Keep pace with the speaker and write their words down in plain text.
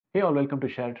Hey all, welcome to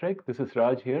ShareTreck. This is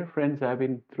Raj here. Friends, I've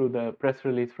been through the press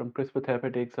release from CRISPR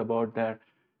Therapeutics about their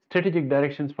strategic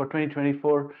directions for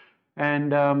 2024,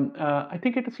 and I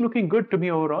think it is looking good to me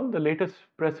overall. The latest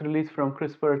press release from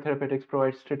CRISPR Therapeutics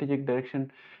provides strategic direction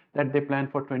that they plan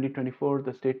for 2024.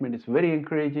 The statement is very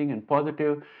encouraging and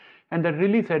positive, and the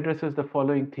release addresses the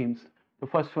following themes. The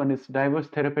first one is diverse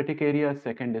therapeutic areas,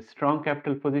 second is strong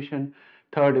capital position,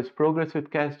 third is progress with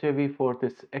Casgevy, fourth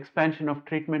is expansion of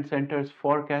treatment centers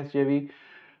for Casgevy,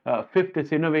 fifth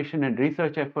is innovation and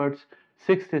research efforts,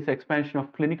 sixth is expansion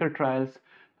of clinical trials,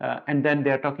 and then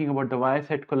they are talking about the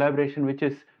Viasat collaboration, which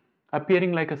is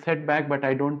appearing like a setback, but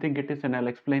I don't think it is, and I'll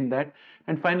explain that.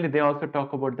 And finally, they also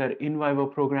talk about their in vivo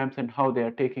programs and how they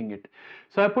are taking it.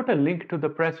 So I put a link to the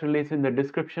press release in the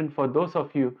description for those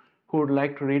of you who would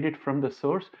like to read it from the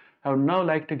source. I would now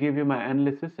like to give you my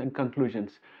analysis and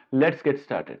conclusions. Let's get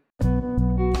started.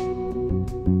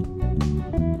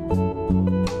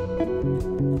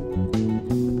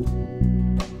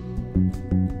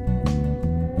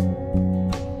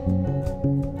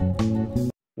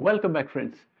 Welcome back,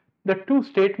 friends. The two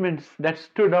statements that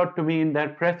stood out to me in their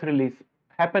press release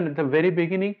happened at the very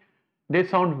beginning. They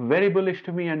sound very bullish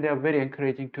to me and they are very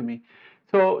encouraging to me.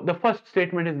 So, the first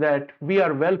statement is that we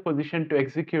are well positioned to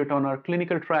execute on our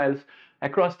clinical trials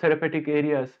across therapeutic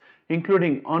areas,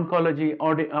 including oncology,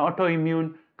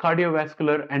 autoimmune,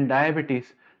 cardiovascular, and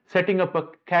diabetes, setting up a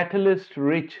catalyst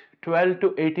rich 12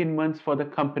 to 18 months for the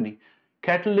company.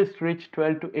 Catalyst rich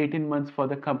 12 to 18 months for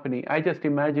the company. I just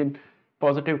imagine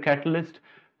positive catalyst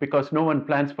because no one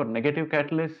plans for negative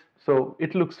catalyst. So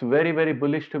it looks very, very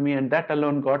bullish to me, and that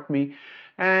alone got me.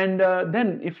 And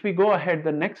then, if we go ahead,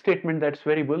 the next statement that's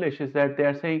very bullish is that they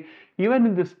are saying, even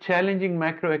in this challenging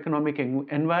macroeconomic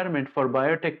environment for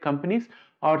biotech companies,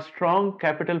 our strong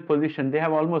capital position, they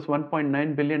have almost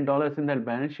 $1.9 billion in their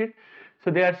balance sheet.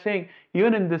 So they are saying,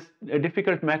 even in this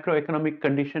difficult macroeconomic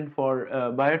condition for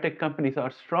biotech companies,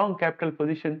 our strong capital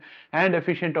position and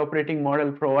efficient operating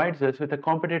model provides us with a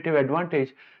competitive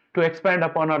advantage to expand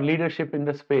upon our leadership in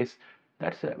the space.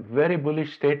 That's a very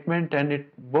bullish statement, and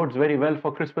it bodes very well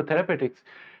for CRISPR Therapeutics.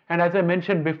 And as I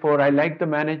mentioned before, I like the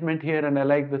management here and I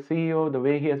like the CEO, the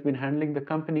way he has been handling the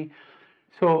company.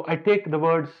 So I take the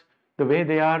words the way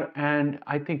they are, and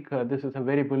I think this is a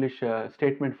very bullish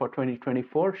statement for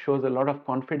 2024. Shows a lot of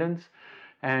confidence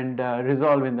and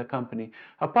resolve in the company.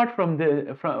 Apart from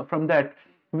from that,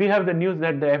 we have the news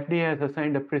that the FDA has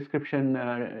assigned a prescription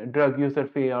drug user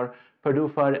fee or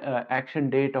PDUFA action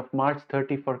date of March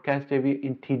 30 for Casgevy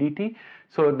in TDT.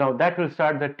 So now that will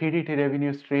start the TDT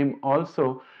revenue stream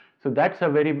also. So that's a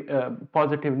very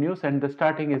positive news, and the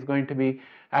starting is going to be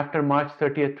after March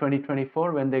 30th,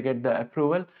 2024 when they get the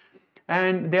approval.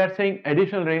 And they are saying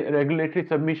additional regulatory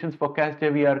submissions for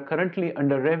Casgevy are currently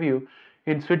under review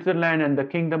in Switzerland and the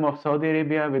Kingdom of Saudi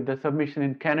Arabia, with the submission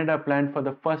in Canada planned for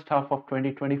the first half of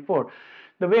 2024.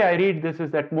 The way I read this is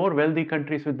that more wealthy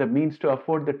countries with the means to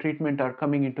afford the treatment are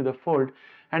coming into the fold,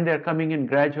 and they are coming in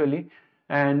gradually,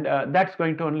 and that's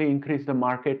going to only increase the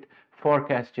market for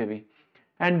Casgevy.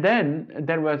 And then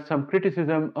there was some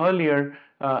criticism earlier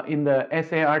in the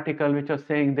SA article, which was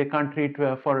saying they can't treat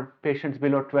for patients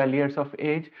below 12 years of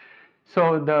age.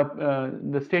 So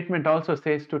the statement also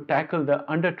says to tackle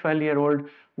the under 12-year-old,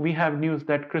 we have news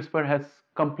that CRISPR has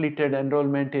completed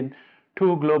enrollment in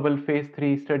 2 global phase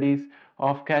 3 studies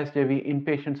of Casgevy in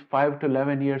patients 5 to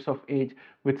 11 years of age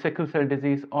with sickle cell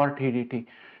disease or TDT.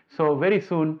 So very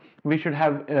soon we should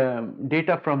have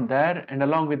data from there, and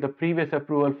along with the previous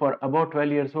approval for about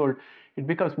 12 years old, it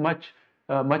becomes much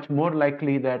more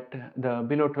likely that the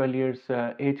below 12 years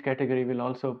age category will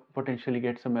also potentially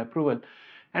get some approval.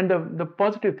 And the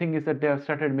positive thing is that they have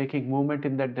started making movement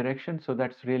in that direction, so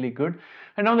that's really good.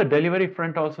 And on the delivery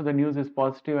front also, the news is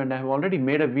positive, and I have already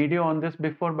made a video on this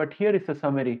before, but here is a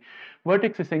summary.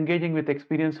 Vertex is engaging with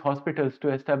experienced hospitals to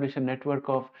establish a network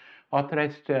of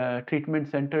authorized treatment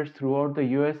centers throughout the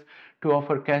US to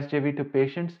offer Casgevy to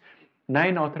patients.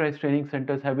 9 authorized training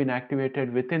centers have been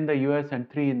activated within the US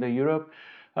and 3 in the Europe,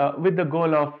 with the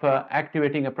goal of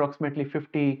activating approximately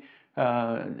 50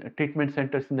 treatment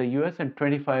centers in the US and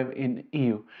 25 in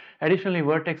EU. Additionally,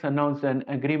 Vertex announced an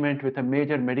agreement with a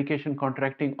major medication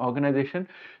contracting organization.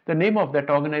 The name of that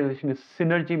organization is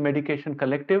Synergy Medication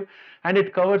Collective, and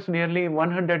it covers nearly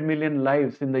 100 million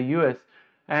lives in the US,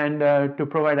 and to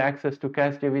provide access to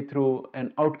Casgevy through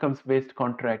an outcomes-based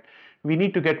contract. We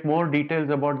need to get more details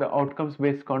about the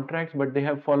outcomes-based contracts, but they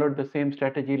have followed the same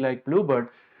strategy like Bluebird.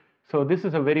 So this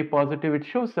is a very positive. It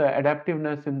shows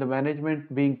adaptiveness in the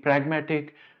management, being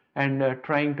pragmatic and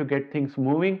trying to get things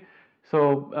moving.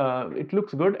 So it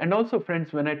looks good. And also,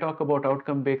 friends, when I talk about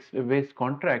outcome-based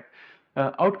contract,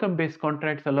 Outcome-based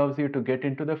contracts allows you to get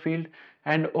into the field,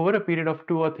 and over a period of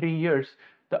 2 or 3 years,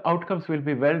 the outcomes will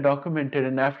be well documented,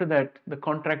 and after that, the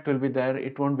contract will be there.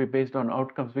 It won't be based on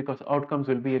outcomes because outcomes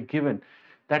will be a given.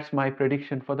 That's my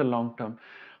prediction for the long term.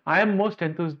 I am most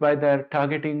enthused by their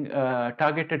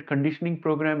targeted conditioning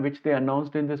program, which they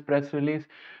announced in this press release,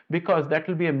 because that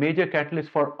will be a major catalyst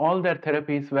for all their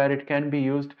therapies where it can be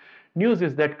used. News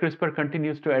is that CRISPR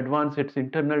continues to advance its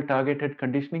internal targeted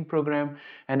conditioning program,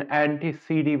 an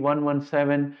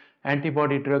anti-CD117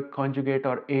 antibody drug conjugate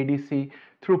or ADC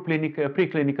through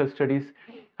preclinical studies.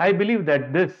 I believe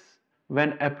that this,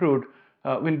 when approved,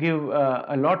 will give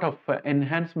a lot of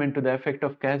enhancement to the effect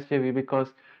of Casgevy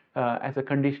because as a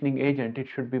conditioning agent, it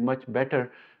should be much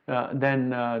better than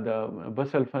the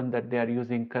busulfan that they are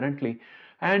using currently.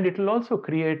 And it will also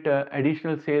create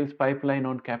additional sales pipeline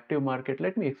on captive market.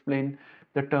 Let me explain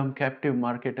the term captive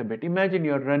market a bit. Imagine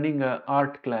you're running an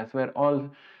art class where all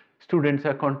students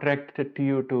are contracted to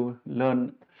you to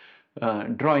learn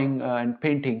drawing and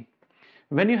painting.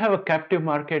 When you have a captive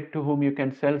market to whom you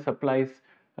can sell supplies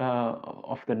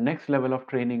of the next level of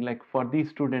training, like for these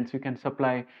students, you can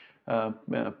supply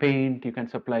paint, you can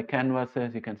supply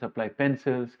canvases, you can supply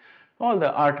pencils, all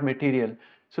the art material.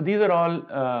 So these are all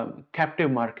captive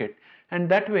market. And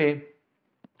that way,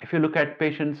 if you look at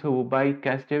patients who buy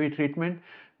Casgevy treatment,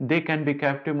 they can be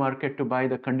captive market to buy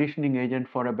the conditioning agent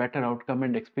for a better outcome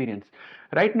and experience.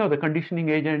 Right now, the conditioning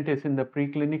agent is in the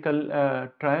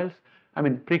preclinical trials,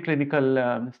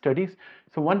 preclinical studies.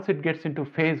 So once it gets into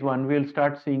phase 1, we'll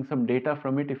start seeing some data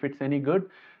from it. If it's any good,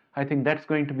 I think that's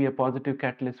going to be a positive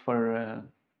catalyst for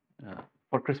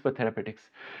CRISPR Therapeutics.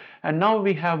 And now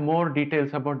we have more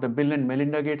details about the Bill and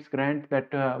Melinda Gates grant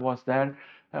that was there,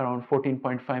 around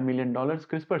 $14.5 million.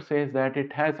 CRISPR says that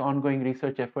it has ongoing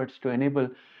research efforts to enable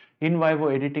in vivo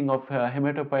editing of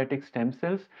hematopoietic stem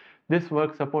cells. This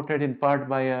work, supported in part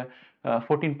by a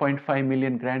 14.5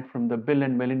 million grant from the Bill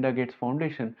and Melinda Gates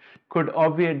Foundation, could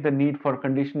obviate the need for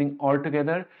conditioning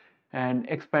altogether and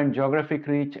expand geographic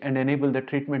reach and enable the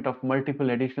treatment of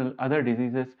multiple additional other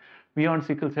diseases beyond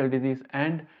sickle cell disease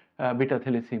and beta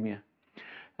thalassemia.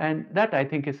 And that, I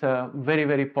think, is a very,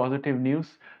 very positive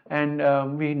news.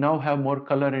 And we now have more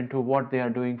color into what they are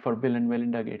doing for Bill and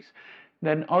Melinda Gates.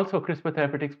 Then also CRISPR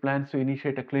Therapeutics plans to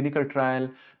initiate a clinical trial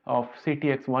of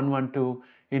CTX112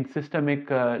 in systemic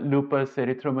lupus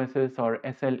erythematosus or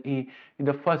SLE in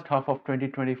the first half of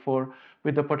 2024,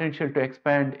 with the potential to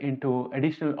expand into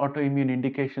additional autoimmune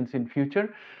indications in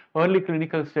future. Early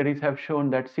clinical studies have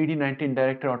shown that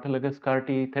CD19-directed autologous CAR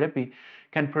T therapy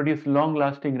can produce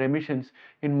long-lasting remissions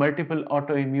in multiple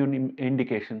autoimmune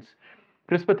indications.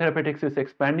 CRISPR Therapeutics is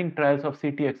expanding trials of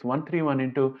CTX131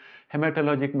 into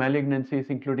hematologic malignancies,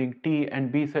 including T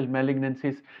and B cell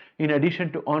malignancies, in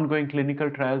addition to ongoing clinical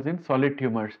trials in solid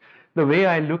tumors. The way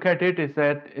I look at it is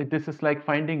that this is like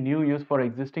finding new use for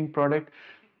existing product.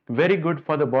 Very good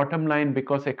for the bottom line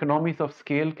because economies of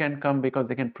scale can come because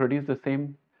they can produce the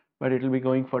same, but it will be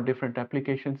going for different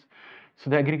applications. So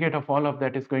the aggregate of all of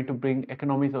that is going to bring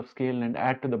economies of scale and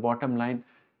add to the bottom line.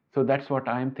 So that's what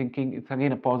I'm thinking. It's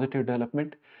again a positive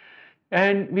development.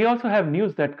 And we also have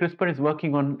news that CRISPR is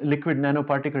working on liquid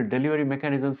nanoparticle delivery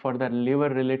mechanisms for their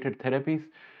liver-related therapies.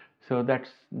 So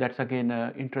that's again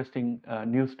interesting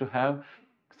news to have.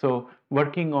 So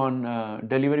working on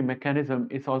delivery mechanism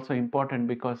is also important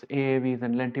because AAVs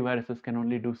and lentiviruses can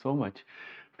only do so much.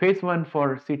 Phase 1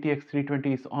 for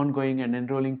CTX320 is ongoing and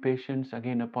enrolling patients,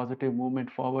 again a positive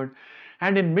movement forward.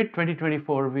 And in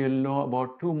mid-2024, we will know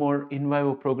about 2 more in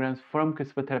vivo programs from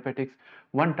CRISPR Therapeutics,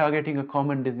 one targeting a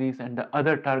common disease and the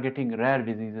other targeting rare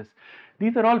diseases.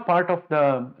 These are all part of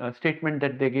the statement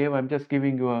that they gave. I'm just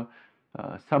giving you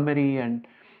a summary and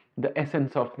the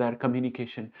essence of their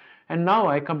communication. And now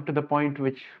I come to the point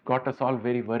which got us all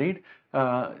very worried.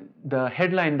 The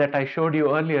headline that I showed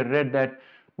you earlier read that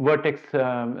Vertex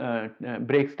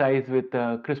breaks ties with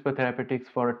CRISPR Therapeutics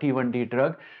for a T1D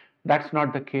drug. That's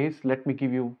not the case. Let me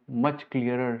give you much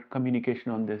clearer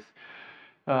communication on this.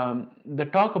 The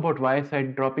talk about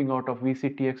ViaCyte dropping out of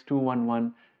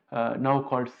VCTX211, now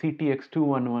called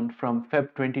CTX211 from Feb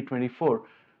 2024,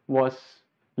 was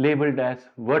labeled as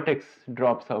Vertex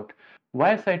drops out.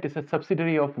 ViaCyte is a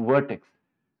subsidiary of Vertex.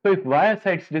 So if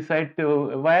ViaCyte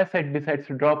decides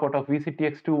to drop out of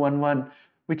VCTX211,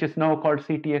 which is now called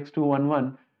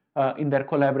CTX211, in their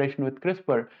collaboration with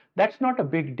CRISPR, that's not a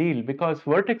big deal because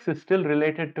Vertex is still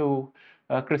related to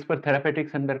CRISPR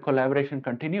Therapeutics and their collaboration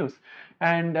continues.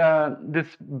 And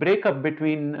this breakup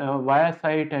between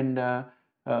ViaCyte and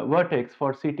Vertex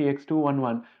for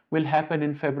CTX211 will happen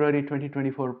in February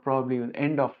 2024, probably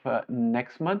end of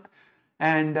next month.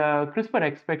 And CRISPR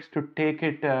expects to take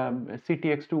it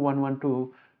CTX211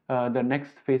 to the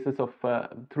next phases of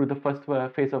through the first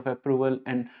phase of approval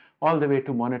and all the way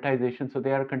to monetization. So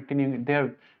they are continuing. They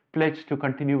have pledged to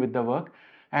continue with the work,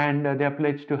 and they are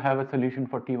pledged to have a solution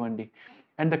for T1D.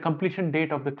 And the completion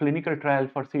date of the clinical trial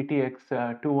for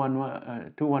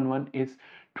CTX211 is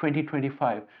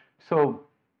 2025. So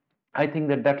I think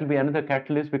that will be another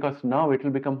catalyst, because now it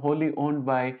will become wholly owned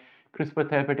by CRISPR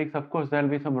Therapeutics. Of course, there will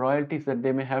be some royalties that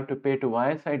they may have to pay to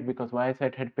ViaCyte, because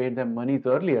ViaCyte had paid them monies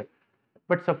earlier.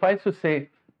 But suffice to say,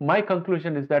 my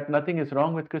conclusion is that nothing is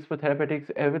wrong with CRISPR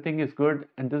Therapeutics. Everything is good.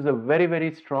 And this is a very,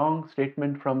 very strong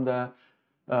statement from the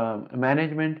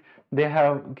management. They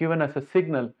have given us a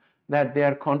signal that they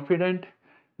are confident.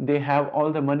 They have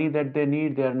all the money that they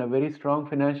need. They are in a very strong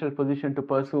financial position to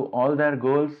pursue all their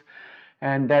goals,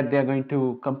 and that they are going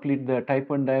to complete the type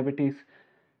 1 diabetes,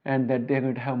 and that they are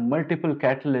going to have multiple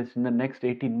catalysts in the next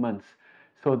 18 months.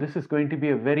 So this is going to be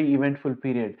a very eventful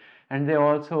period. And they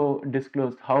also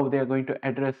disclosed how they are going to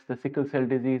address the sickle cell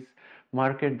disease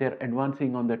market. They're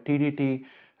advancing on the TDT.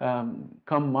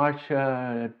 Come March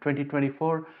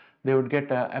 2024, they would get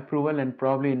approval, and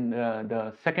probably in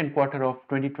the second quarter of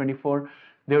 2024,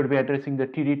 they would be addressing the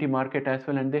TDT market as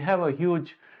well. And they have a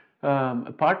huge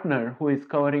partner who is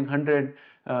covering 100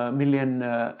 million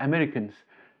Americans.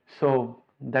 So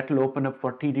that will open up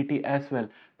for TDT as well.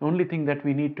 The only thing that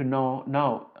we need to know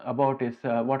now about is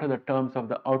what are the terms of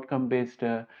the outcome-based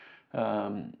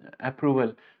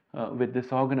approval with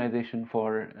this organization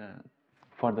for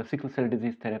the sickle cell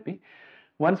disease therapy.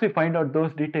 Once we find out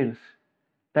those details,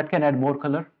 that can add more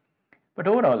color. But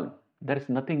overall, there is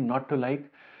nothing not to like.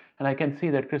 And I can see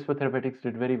that CRISPR Therapeutics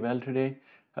did very well today.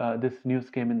 This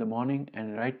news came in the morning,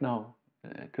 and right now,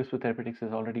 CRISPR Therapeutics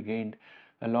has already gained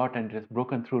a lot and has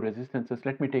broken through resistances.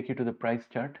 Let me take you to the price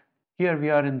chart. Here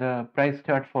we are in the price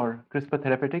chart for CRISPR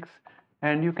Therapeutics,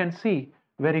 and you can see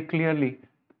very clearly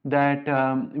that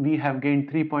we have gained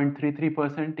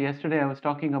 3.33%. Yesterday I was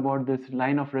talking about this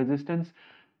line of resistance,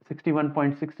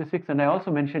 61.66, and I also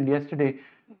mentioned yesterday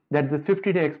that the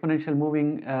 50-day exponential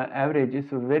moving average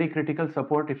is a very critical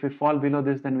support. If we fall below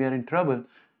this, then we are in trouble.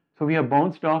 So we have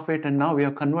bounced off it, and now we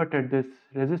have converted this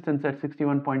resistance at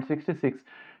 61.66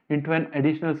 into an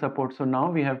additional support. So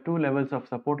now we have two levels of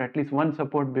support, at least one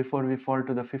support before we fall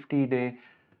to the 50-day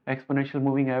exponential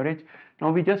moving average.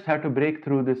 Now we just have to break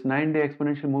through this 9-day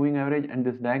exponential moving average and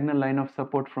this diagonal line of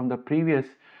support from the previous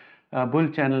bull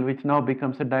channel, which now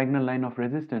becomes a diagonal line of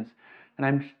resistance. And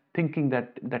I'm thinking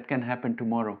that that can happen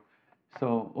tomorrow.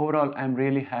 So overall, I'm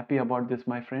really happy about this,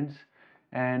 my friends.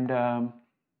 And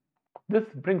this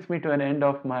brings me to an end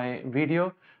of my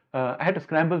video. I had to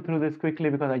scramble through this quickly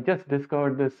because I just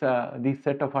discovered these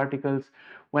set of articles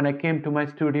when I came to my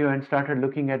studio and started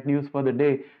looking at news for the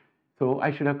day. So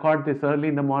I should have caught this early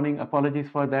in the morning. Apologies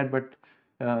for that, but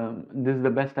this is the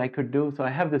best I could do. So I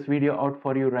have this video out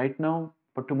for you right now,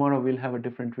 but tomorrow we'll have a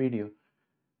different video.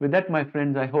 With that, my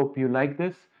friends, I hope you like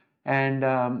this, and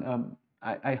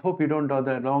I hope you don't draw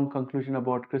the wrong conclusion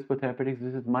about CRISPR Therapeutics.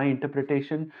 This is my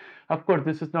interpretation. Of course,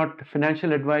 this is not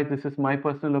financial advice. This is my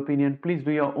personal opinion. Please do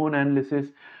your own analysis.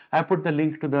 I put the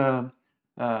link to the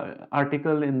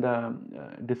article in the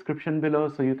description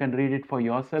below, so you can read it for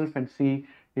yourself and see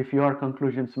if your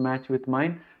conclusions match with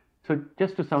mine. So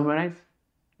just to summarize,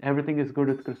 everything is good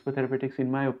with CRISPR Therapeutics. In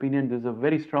my opinion, this is a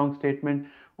very strong statement.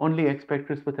 Only expect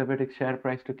CRISPR Therapeutics share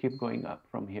price to keep going up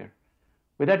from here.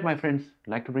 With that, my friends,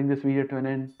 I'd like to bring this video to an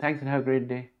end. Thanks and have a great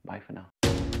day. Bye for now.